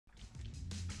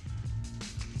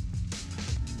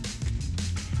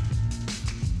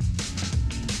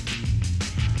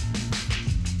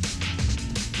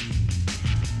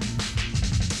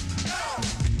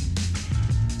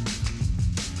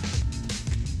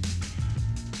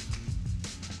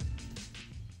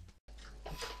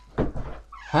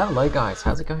Hello guys,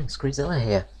 how's it going? Screezilla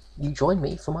here. You joined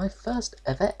me for my first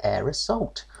ever air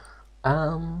assault.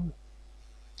 Yeah,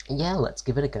 let's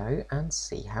give it a go and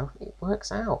see how it works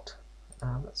out.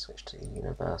 Let's switch to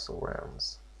universal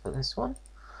rounds for this one.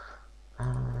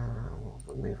 We'll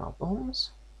remove our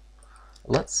bombs.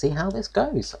 Let's see how this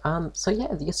goes. So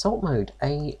yeah, the assault mode,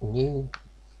 a new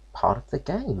part of the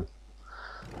game.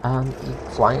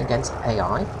 You're flying against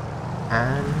AI,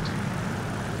 and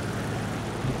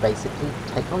you basically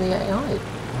take on the AI.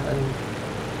 And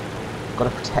got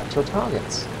to protect your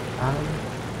targets.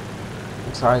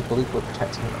 So I believe we're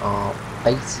protecting our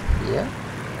base here.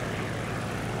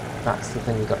 That's the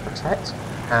thing we've got to protect.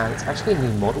 And it's actually a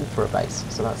new model for a base,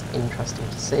 so that's interesting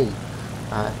to see.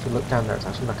 If you look down there, it's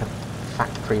actually like a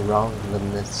factory rather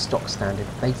than the stock standard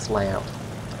base layout.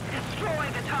 Destroy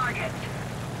the target.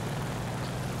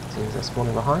 Seems they're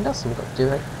spawning behind us, and we've got to do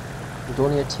it.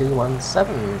 Dornier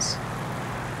 217s.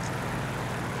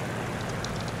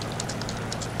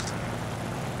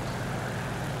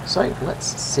 So let's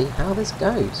see how this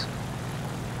goes.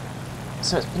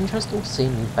 So it's interesting to see a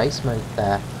new base mode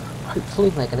there. Hopefully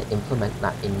they're going to implement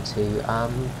that into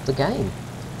the game.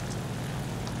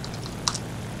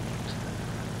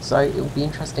 So it will be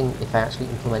interesting if they actually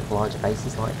implement larger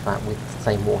bases like that with,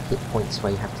 say, more hit points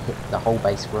where you have to hit the whole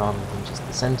base rather than just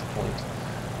the centre point.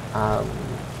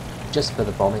 Just for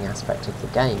the bombing aspect of the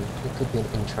game, it could be an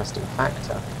interesting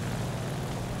factor.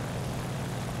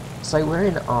 So we're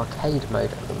in arcade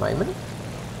mode at the moment.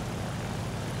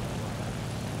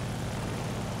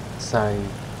 So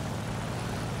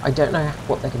I don't know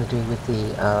what they're going to do with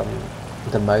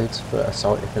the modes for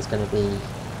Assault, if there's going to be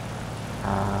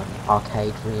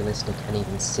arcade, realistic and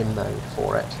even sim mode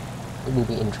for it. It will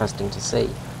be interesting to see.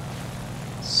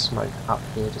 Smoke up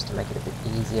here just to make it a bit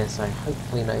easier, so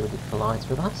hopefully nobody collides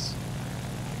with us.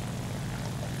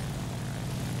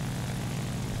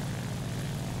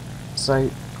 So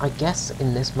I guess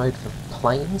in this mode for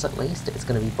planes at least it's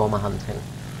going to be bomber hunting,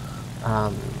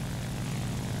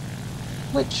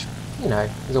 which, you know,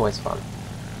 is always fun.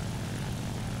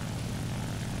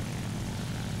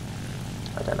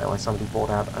 I don't know why somebody brought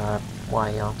out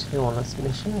YER2 on this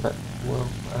mission, but we'll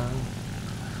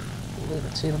leave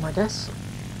it to them, I guess.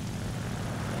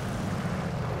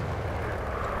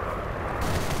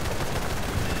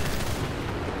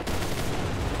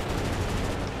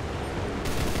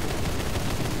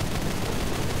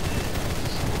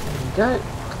 Go.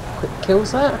 Quick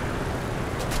kills there.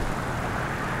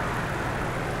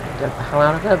 Get the hell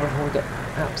out of there before we get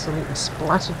absolutely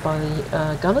splattered by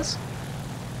the gunners.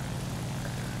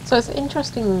 So it's an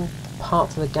interesting part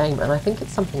of the game, and I think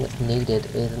it's something that's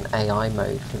needed in an AI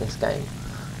mode for this game.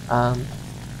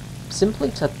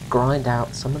 Simply to grind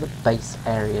out some of the base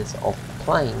areas of the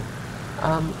plane.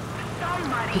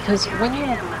 Because when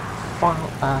you're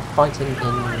fighting in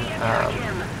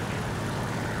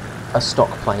a stock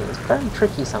plane, it's very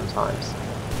tricky sometimes,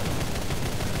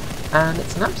 and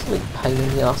it's an absolute pain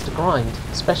in the ass to grind,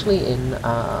 especially in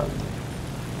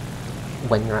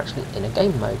when you're actually in a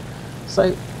game mode.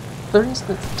 So for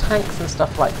instance, tanks and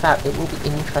stuff like that, it will be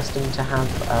interesting to have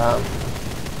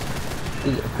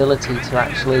the ability to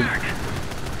actually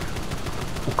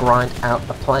grind out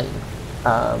a plane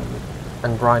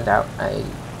and grind out a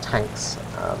tank's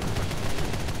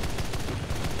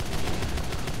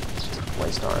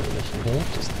waste our ammunition here,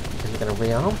 just because we're going to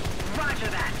rearm. Roger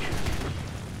that.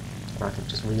 I could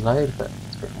just reload, but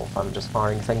it's a bit more fun just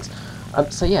firing things.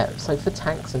 So yeah, so for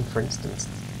tanks and for instance,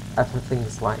 for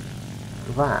things like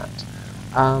that,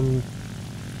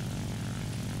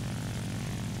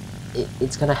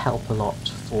 it's going to help a lot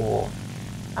for,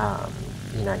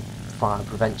 you know, fire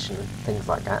prevention, things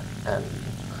like that, and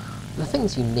the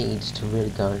things you need to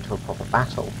really go into a proper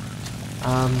battle.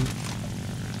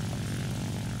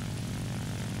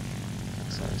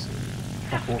 So some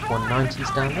Wolf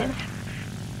 190s down there.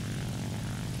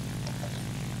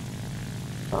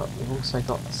 But we've also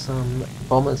got some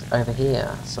bombers over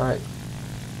here, so I'm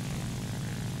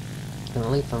going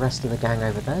to leave the rest of the gang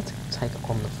over there to take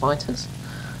on the fighters.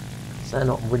 So they're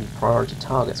not really priority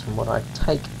targets from what I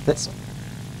take. This,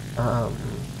 the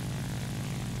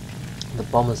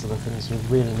bombers are the things you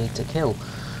really need to kill.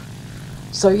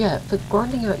 So yeah, for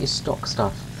grinding out your stock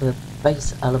stuff, for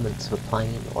base elements of a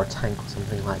plane or a tank or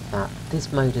something like that,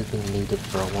 this mode has been needed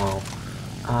for a while.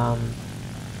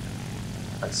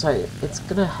 So it's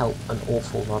going to help an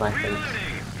awful lot, I think,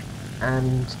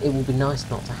 and it will be nice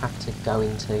not to have to go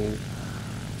into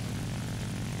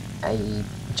a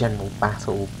general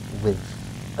battle with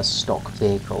a stock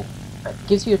vehicle. It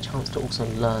gives you a chance to also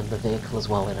learn the vehicle as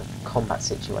well in a combat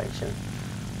situation,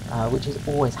 which is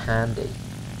always handy.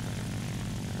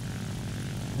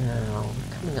 Now,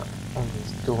 we're coming up on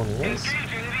these dorniers.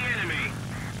 Engaging the enemy.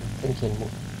 I'm thinking we'll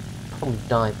probably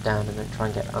dive down and then try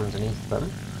and get underneath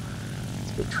them.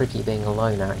 It's a bit tricky being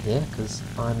alone out here, because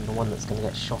I'm the one that's going to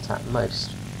get shot at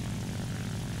most.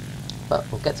 But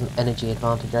we'll get some energy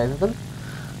advantage over them,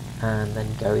 and then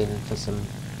go in for some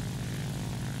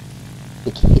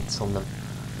big hits on them.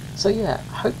 So yeah,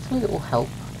 hopefully it will help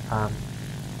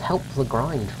the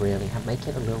grind, really, and make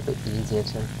it a little bit easier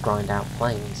to grind out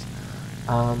planes.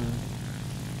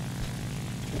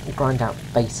 Grind out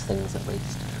base things, at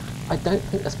least. I don't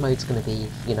think this mode's going to be,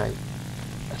 you know,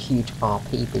 a huge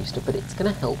RP booster, but it's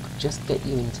going to help just get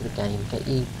you into the game, get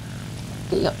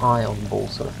your eye on the ball,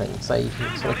 sort of thing, so you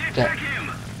can sort of get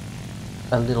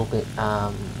a little bit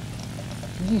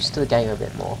used to the game a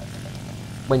bit more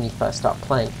when you first start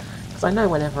playing. Because I know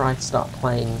whenever I start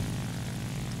playing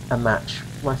a match,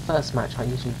 my first match, I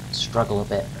usually struggle a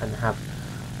bit and have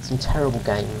some terrible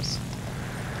games.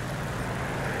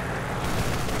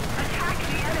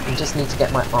 I just need to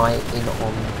get my eye in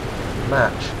on the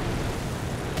match.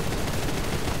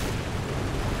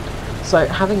 So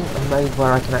having a mode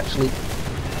where I can actually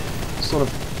sort of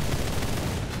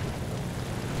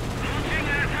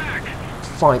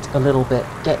fight a little bit,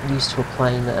 get used to a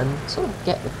plane, and sort of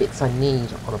get the bits I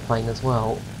need on a plane as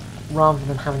well, rather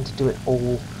than having to do it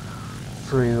all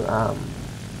through,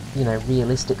 you know,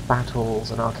 realistic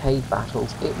battles and arcade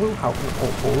battles, it will help an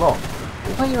awful lot.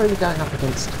 Although you're only going up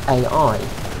against AI,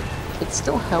 it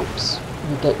still helps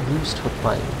you get used to a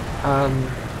plane.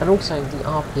 And also the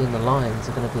RP and the Lions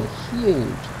are going to be a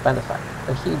huge benefit,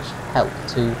 a huge help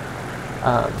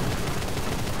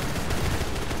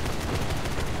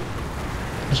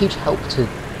to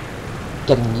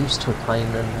getting used to a plane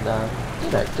and,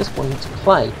 you know, just wanting to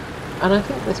play. And I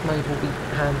think this mode will be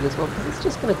handy as well, because it's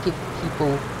just going to give people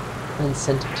an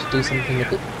incentive to do something a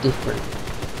bit different.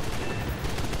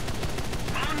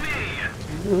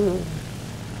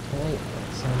 Okay,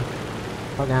 let's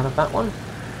bug out of that one.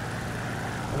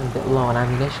 I'm a bit low on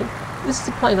ammunition. This is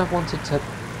a plane I've wanted to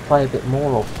play a bit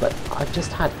more of, but I've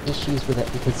just had issues with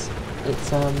it because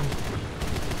it's,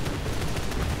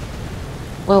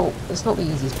 well, it's not the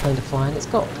easiest plane to fly, and it's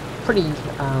got pretty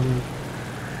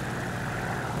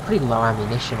low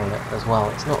ammunition on it as well.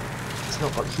 It's not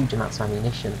got huge amounts of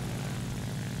ammunition,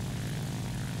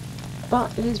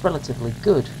 but it is relatively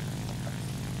good.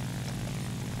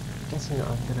 I'm guessing that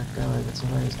I'm going to go over to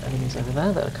those enemies over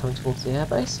there that are coming towards the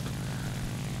airbase.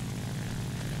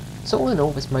 So all in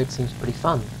all, this mode seems pretty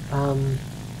fun.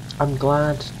 I'm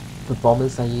glad the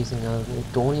bombers they're using are the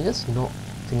Dorniers, not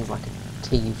things like a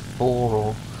Tu-4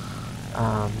 or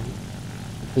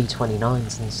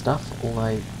B-29s and stuff, although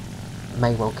it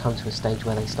may well come to a stage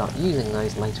where they start using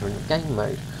those later in the game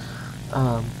mode.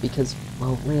 Because,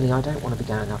 well, really, I don't want to be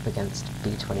going up against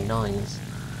B-29s.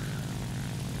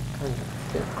 Kind of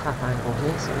a bit of a crap angle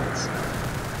here, so let's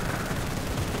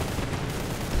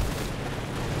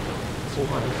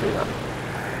fly through that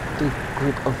big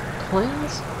group of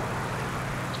planes.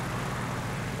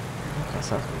 Make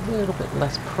ourselves a little bit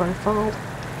less profiled.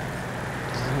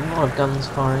 There's a lot of guns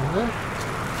firing there.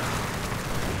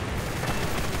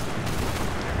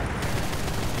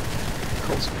 Of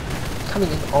course,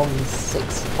 coming in on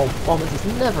 6 of bombers is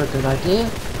never a good idea,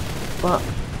 but,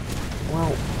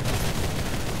 well,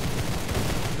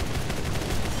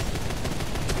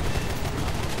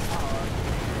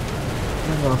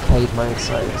 we're in arcade mode,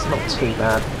 so it's not too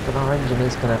bad, but our engine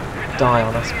is going to die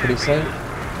on us pretty soon.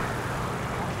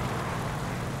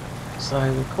 So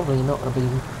we're probably not going to be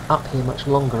up here much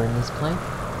longer in this plane.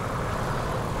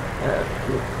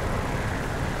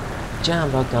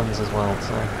 Jammed our guns as well,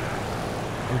 so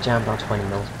we jammed our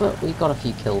 20mm, but we got a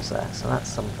few kills there, so that's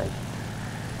something.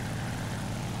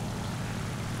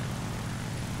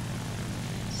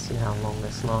 Let's see how long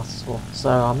this lasts for. So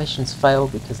our mission's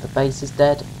failed because the base is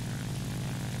dead.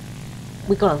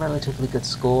 We got a relatively good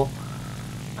score.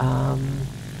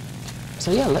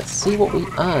 So yeah, let's see what we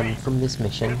earn from this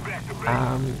mission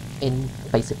in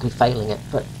basically failing it,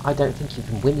 but I don't think you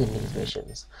can win in these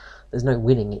missions. There's no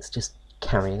winning, it's just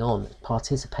carrying on.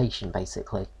 Participation,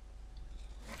 basically.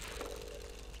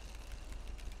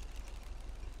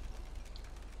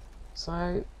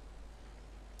 So,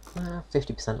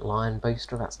 50% Lion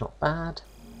booster, that's not bad.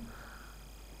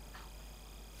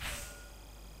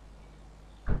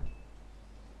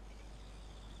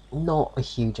 Not a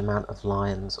huge amount of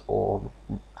Lions or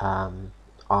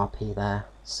RP there,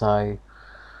 so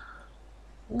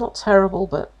not terrible,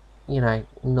 but you know,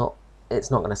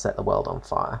 it's not going to set the world on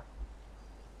fire.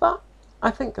 But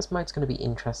I think this mode's going to be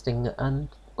interesting, and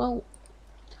well,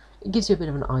 it gives you a bit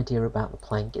of an idea about the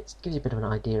plane, gives you a bit of an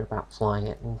idea about flying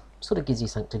it, and sort of gives you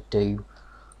something to do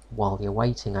while you're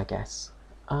waiting, I guess.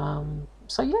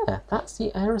 So yeah, that's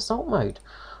the air assault mode.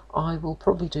 I will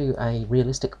probably do a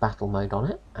realistic battle mode on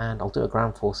it, and I'll do a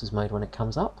ground forces mode when it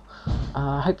comes up.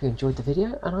 I hope you enjoyed the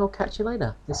video, and I'll catch you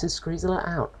later. This is Assulat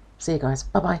out. See you guys.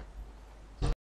 Bye bye.